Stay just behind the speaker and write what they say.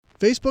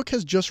Facebook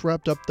has just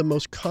wrapped up the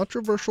most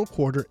controversial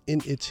quarter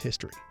in its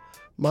history.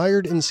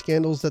 Mired in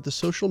scandals that the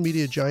social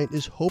media giant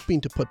is hoping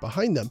to put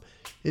behind them,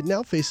 it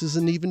now faces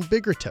an even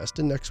bigger test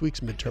in next week's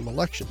midterm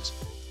elections.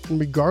 And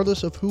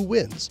regardless of who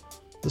wins,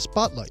 the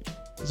spotlight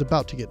is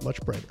about to get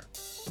much brighter.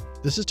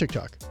 This is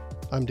TikTok.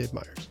 I'm Dave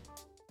Myers.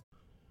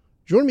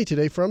 Joining me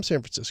today from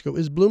San Francisco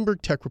is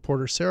Bloomberg tech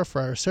reporter Sarah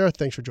Friar. Sarah,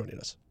 thanks for joining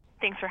us.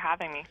 Thanks for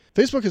having me.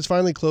 Facebook has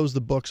finally closed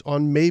the books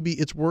on maybe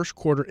its worst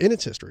quarter in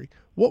its history.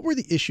 What were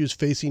the issues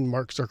facing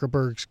Mark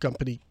Zuckerberg's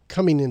company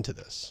coming into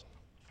this?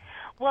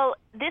 Well,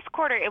 this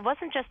quarter, it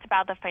wasn't just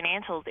about the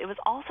financials. It was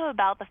also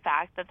about the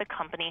fact that the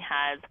company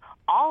has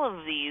all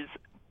of these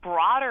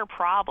broader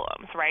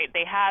problems, right?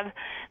 They have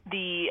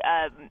the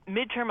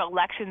midterm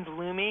elections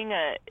looming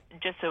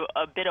just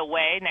a bit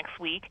away next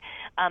week.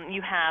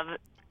 You have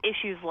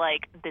issues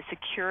like the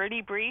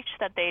security breach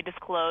that they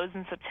disclosed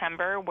in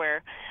September,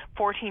 where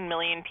 14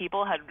 million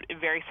people had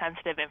very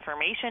sensitive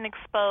information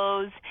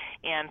exposed,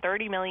 and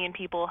 30 million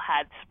people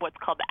had what's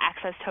called the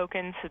access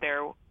tokens to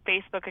their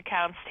Facebook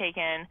accounts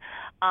taken.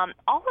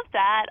 All of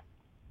that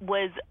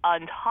was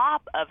on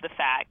top of the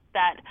fact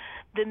that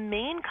the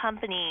main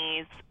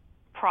company's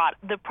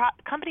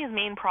company's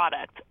main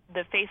product,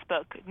 the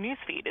Facebook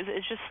newsfeed,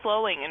 is just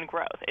slowing in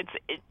growth.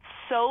 It's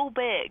so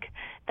big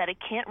that it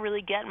can't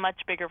really get much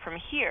bigger from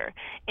here.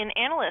 And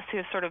analysts who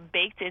have sort of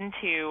baked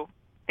into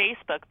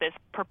Facebook this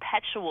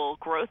perpetual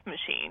growth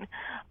machine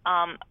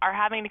are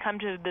having to come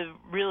to the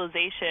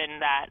realization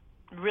that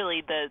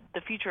really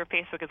the future of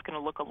Facebook is going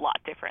to look a lot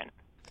different.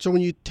 So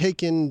when you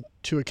take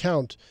into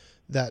account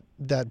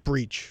that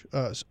breach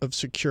of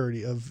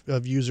security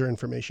of user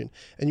information,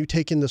 and you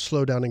take in the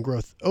slowdown in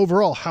growth,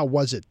 overall, how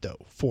was it, though,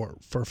 for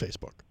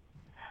Facebook?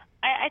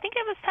 I think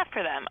it was tough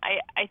for them.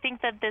 I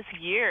think that this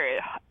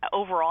year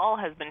overall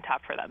has been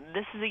tough for them.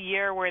 This is a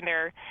year where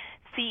their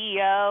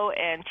CEO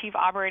and chief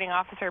operating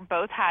officer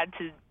both had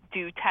to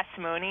do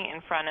testimony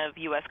in front of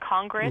U.S.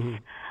 Congress.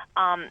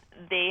 Mm-hmm.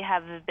 They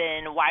have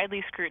been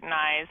widely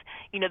scrutinized.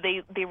 You know,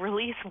 they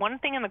released one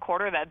thing in the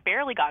quarter that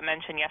barely got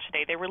mentioned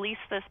yesterday. They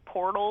released this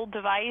portal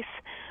device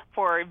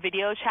for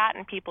video chat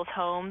in people's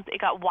homes. It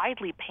got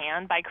widely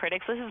panned by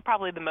critics. This is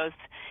probably the most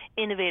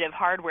innovative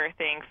hardware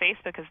thing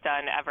Facebook has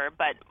done ever.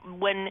 But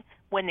when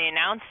they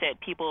announced it,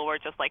 people were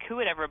just like, who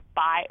would ever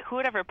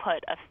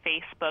put a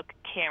Facebook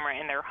camera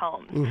in their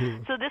homes?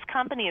 Mm-hmm. So this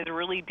company is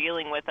really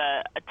dealing with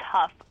a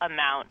tough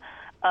amount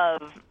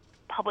of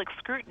public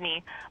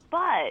scrutiny,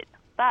 but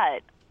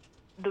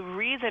the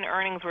reason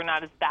earnings were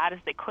not as bad as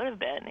they could have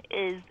been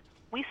is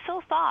we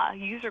still saw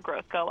user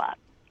growth go up.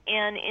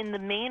 And in the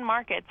main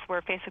markets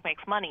where Facebook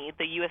makes money,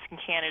 the U.S. and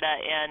Canada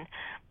and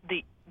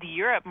the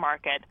Europe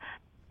market,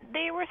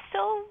 they were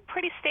still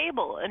pretty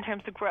stable in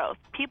terms of growth.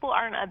 People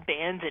aren't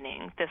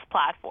abandoning this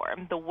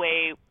platform the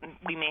way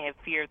we may have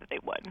feared that they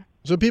would.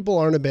 So people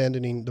aren't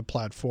abandoning the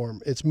platform.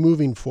 It's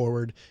moving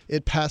forward.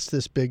 It passed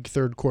this big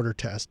third quarter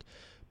test.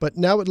 But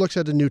now it looks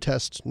at a new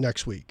test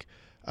next week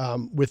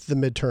with the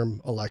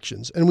midterm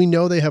elections. And we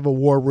know they have a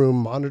war room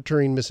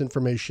monitoring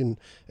misinformation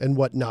and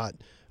whatnot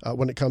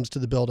when it comes to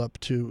the buildup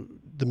to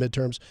the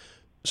midterms.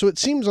 So it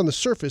seems on the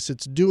surface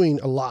it's doing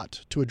a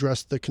lot to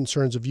address the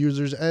concerns of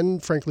users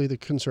and, frankly, the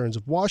concerns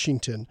of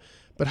Washington.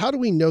 But how do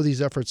we know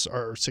these efforts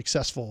are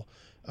successful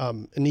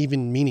and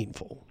even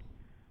meaningful?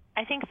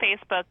 I think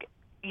Facebook,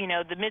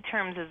 the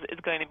midterms is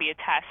going to be a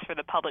test for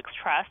the public's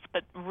trust,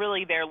 but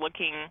really they're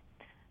looking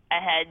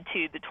ahead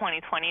to the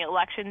 2020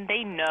 election.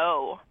 They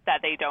know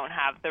that they don't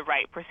have the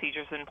right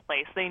procedures in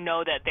place. They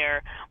know that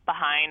they're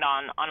behind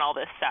on all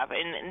this stuff,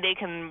 and they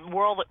can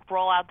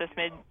roll out this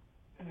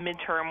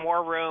midterm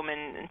war room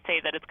and say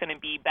that it's going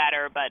to be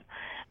better, but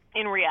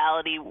in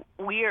reality,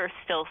 we are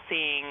still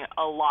seeing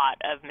a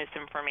lot of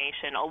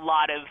misinformation, a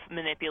lot of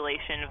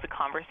manipulation of the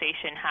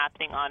conversation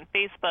happening on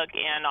Facebook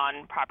and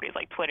on properties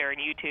like Twitter and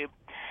YouTube.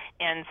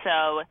 And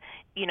so,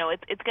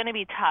 it's going to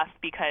be tough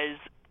because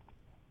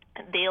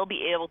they'll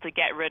be able to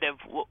get rid of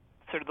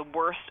sort of the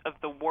worst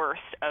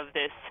of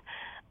this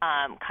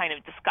kind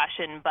of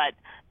discussion, but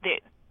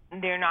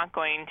they're not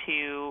going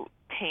to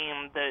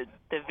tame the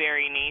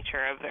very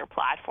nature of their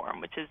platform,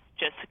 which is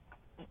just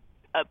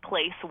a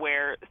place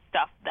where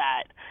stuff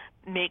that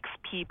makes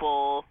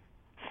people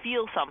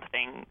feel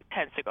something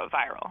tends to go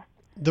viral.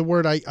 The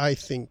word I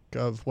think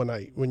of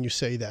when you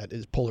say that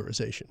is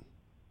polarization.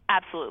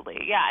 Absolutely.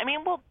 Yeah. I mean,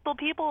 well,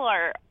 people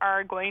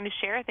are going to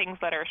share things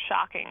that are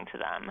shocking to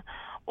them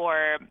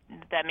or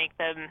that make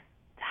them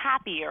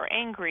happy or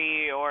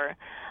angry or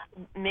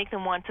make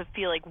them want to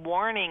feel like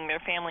warning their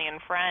family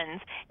and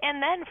friends.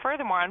 And then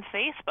furthermore, on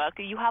Facebook,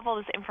 you have all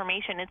this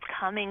information. It's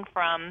coming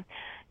from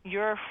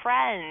your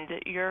friend,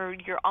 your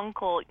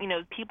uncle,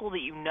 people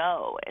that you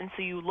know. And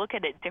so you look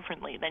at it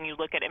differently than you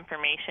look at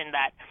information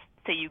that,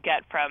 say, you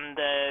get from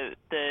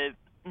the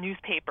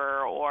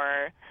newspaper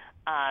or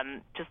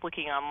just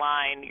looking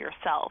online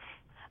yourself.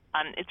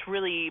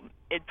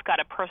 It's got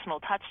a personal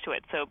touch to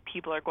it, so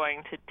people are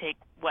going to take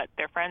what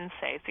their friends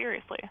say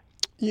seriously.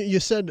 You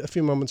said a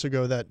few moments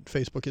ago that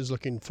Facebook is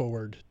looking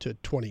forward to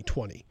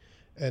 2020.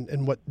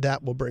 and what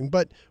that will bring.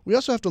 But we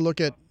also have to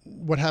look at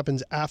what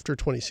happens after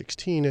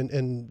 2016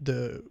 and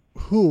the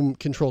whom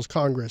controls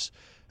Congress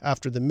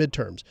after the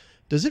midterms.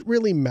 Does it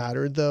really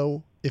matter,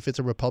 though, if it's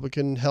a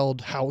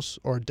Republican-held House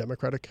or a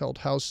Democratic-held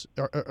House,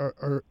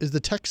 or is the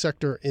tech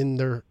sector in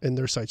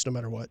their sights no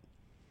matter what?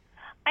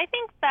 I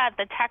think that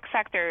the tech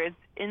sector is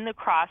in the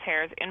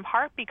crosshairs in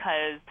part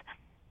because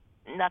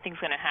nothing's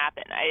going to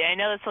happen. I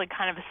know it's like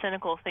kind of a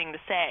cynical thing to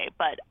say,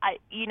 but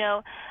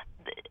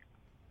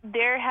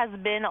there has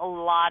been a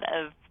lot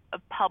of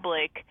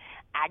public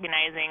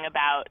agonizing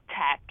about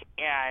tech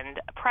and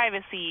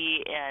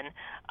privacy and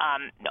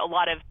a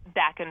lot of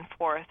back and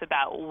forth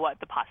about what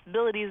the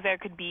possibilities there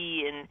could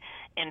be.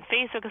 And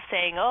Facebook is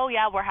saying, oh,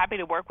 yeah, we're happy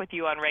to work with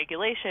you on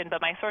regulation.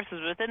 But my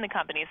sources within the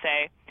company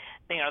say,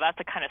 that's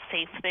a kind of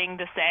safe thing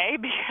to say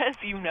because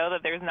that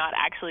there's not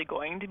actually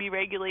going to be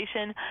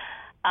regulation.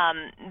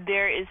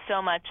 There is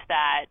so much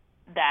that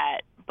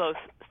both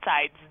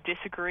sides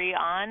disagree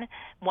on.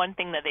 One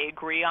thing that they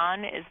agree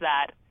on is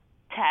that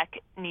tech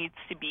needs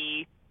to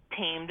be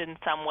tamed in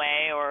some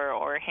way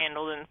or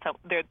handled in some.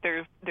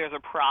 There's a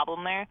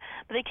problem there,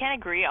 but they can't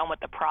agree on what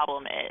the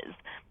problem is.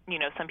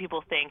 Some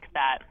people think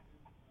that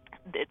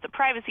it's a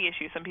privacy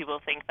issue. Some people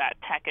think that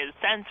tech is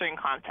censoring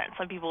content.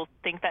 Some people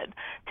think that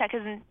tech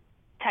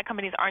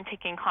companies aren't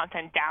taking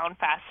content down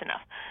fast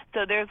enough.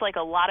 So there's like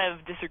a lot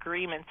of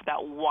disagreements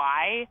about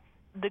why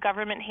the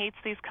government hates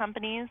these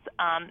companies,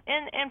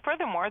 and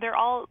furthermore, they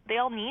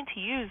all need to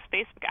use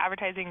Facebook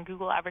advertising,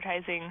 Google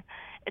advertising,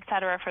 et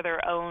cetera, for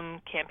their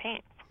own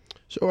campaigns.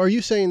 So are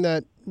you saying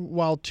that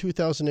while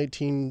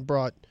 2018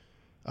 brought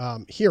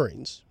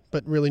hearings,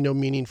 but really no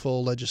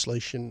meaningful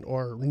legislation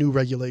or new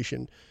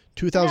regulation,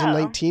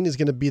 2019 is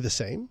going to be the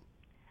same?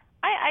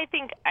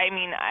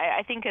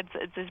 I think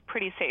it's a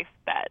pretty safe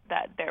bet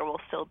that there will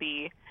still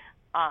be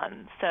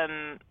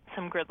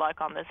some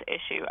gridlock on this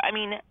issue. I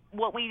mean,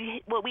 what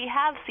we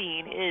have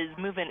seen is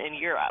movement in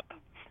Europe.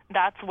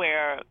 That's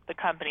where the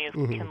companies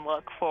can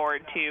look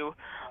forward to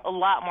a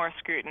lot more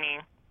scrutiny.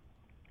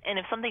 And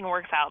if something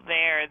works out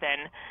there,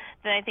 then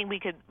I think we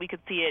could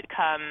see it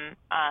come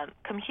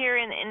here.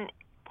 And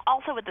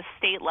also at the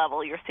state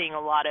level, you're seeing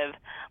a lot of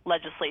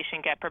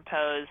legislation get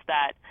proposed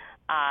that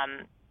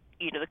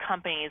the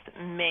companies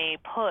may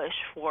push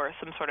for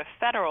some sort of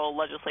federal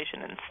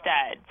legislation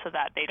instead, so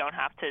that they don't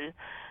have to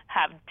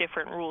have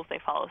different rules they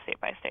follow state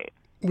by state.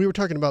 We were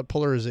talking about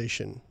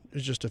polarization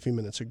just a few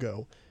minutes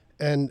ago,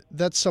 and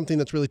that's something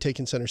that's really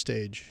taken center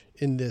stage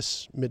in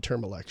this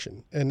midterm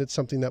election, and it's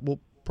something that will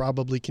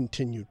probably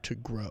continue to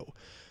grow.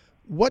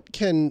 What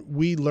can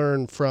we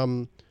learn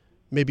from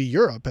maybe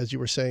Europe, as you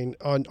were saying,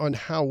 on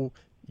how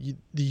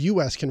the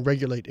U.S. can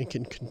regulate and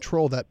can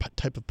control that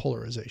type of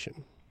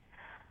polarization?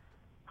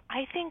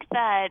 I think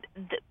that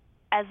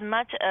as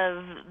much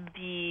of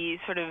the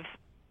sort of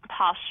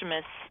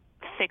posthumous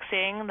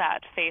fixing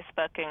that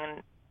Facebook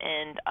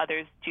and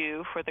others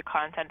do for the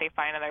content they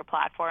find on their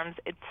platforms,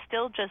 it's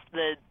still just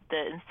the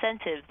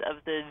incentives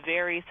of the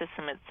very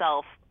system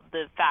itself.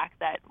 The fact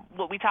that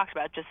what we talked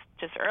about just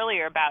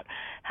earlier about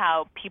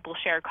how people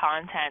share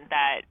content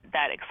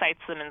that excites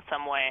them in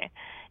some way,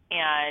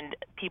 and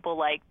people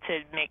like to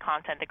make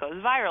content that goes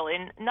viral.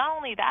 And not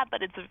only that,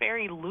 but it's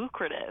very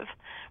lucrative,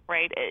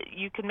 right?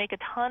 You can make a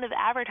ton of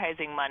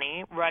advertising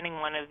money running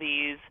one of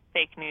these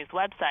fake news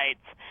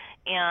websites.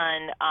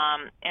 And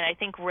I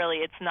think really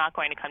it's not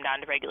going to come down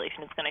to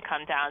regulation. It's going to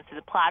come down to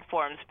the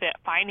platforms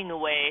finding a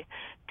way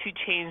to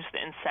change the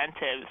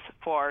incentives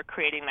for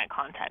creating that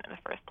content in the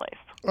first place.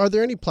 Are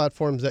there any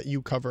platforms that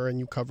you cover, and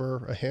you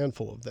cover a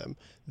handful of them,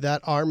 that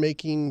are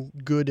making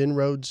good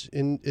inroads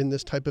in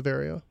this type of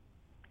area?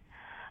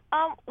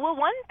 Well,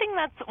 one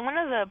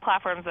of the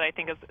platforms that I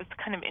think is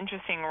kind of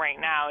interesting right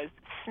now is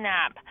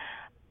Snap.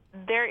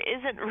 There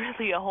isn't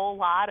really a whole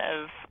lot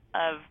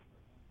of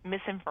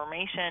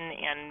misinformation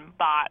and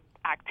bot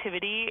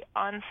activity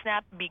on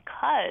Snap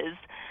because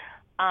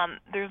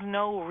there's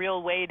no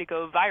real way to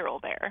go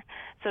viral there.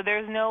 So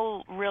there's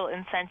no real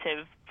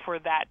incentive for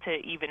that to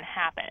even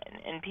happen,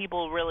 and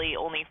people really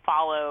only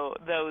follow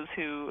those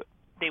who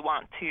they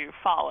want to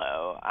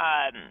follow.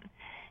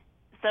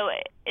 So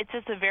it's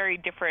just a very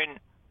different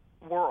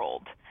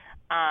world.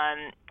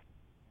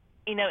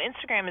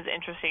 Instagram is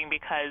interesting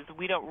because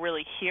we don't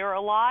really hear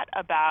a lot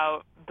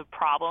about the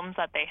problems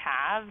that they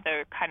have.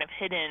 They're kind of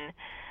hidden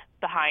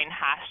behind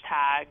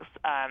hashtags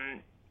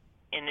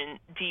and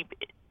deep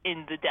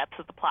in the depths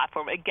of the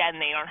platform. Again,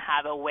 they don't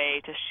have a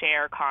way to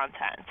share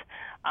content.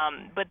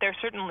 But there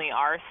certainly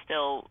are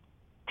still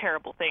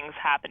terrible things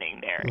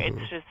happening there.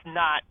 It's just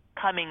not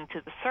coming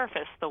to the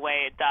surface the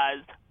way it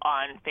does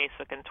on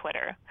Facebook and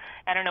Twitter.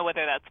 I don't know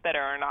whether that's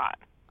better or not.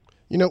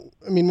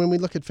 When we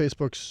look at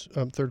Facebook's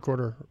third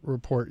quarter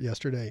report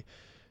yesterday,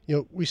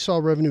 we saw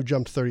revenue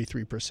jumped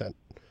 33%.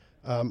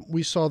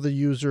 We saw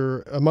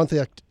the monthly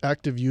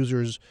active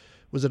users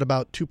was at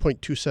about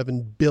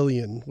 2.27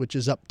 billion, which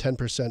is up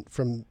 10%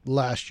 from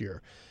last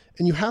year.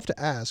 And you have to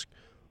ask,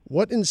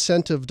 what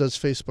incentive does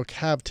Facebook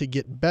have to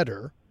get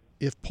better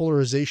if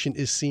polarization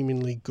is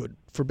seemingly good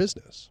for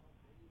business?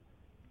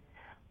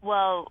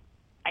 Well,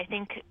 I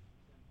think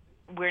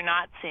we're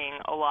not seeing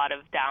a lot of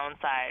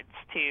downsides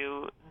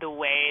to the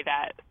way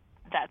that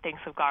things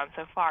have gone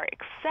so far,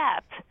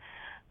 except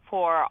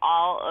for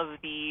all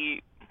of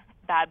the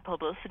bad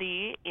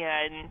publicity,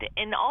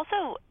 and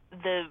also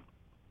the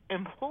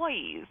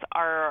employees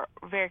are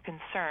very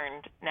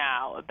concerned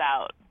now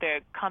about the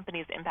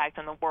company's impact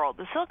on the world.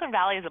 The Silicon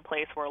Valley is a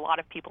place where a lot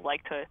of people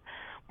like to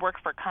work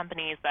for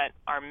companies that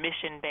are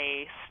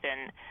mission-based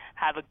and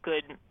have a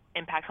good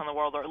impact on the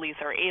world, or at least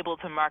are able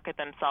to market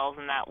themselves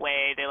in that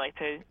way. They like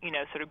to,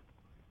 sort of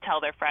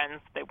tell their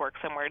friends they work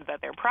somewhere that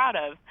they're proud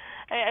of.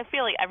 I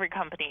feel like every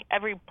company,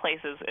 every place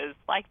is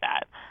like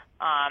that.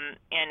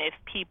 And if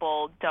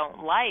people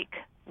don't like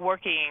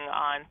working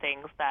on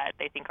things that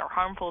they think are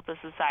harmful to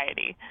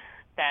society,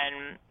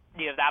 then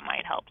that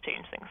might help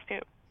change things too.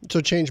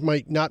 So change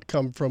might not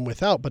come from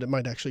without, but it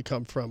might actually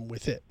come from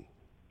within.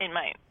 It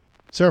might.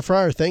 Sarah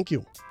Frier, thank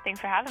you. Thanks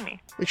for having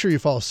me. Make sure you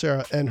follow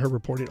Sarah and her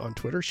reporting on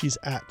Twitter. She's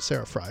at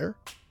Sarah Frier.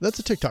 That's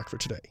a TikTok for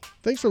today.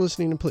 Thanks for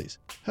listening, and please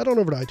head on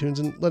over to iTunes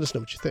and let us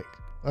know what you think.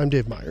 I'm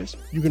Dave Myers.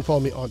 You can follow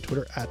me on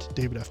Twitter at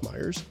David F.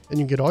 Myers, and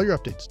you can get all your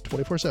updates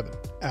 24/7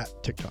 at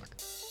TikTok.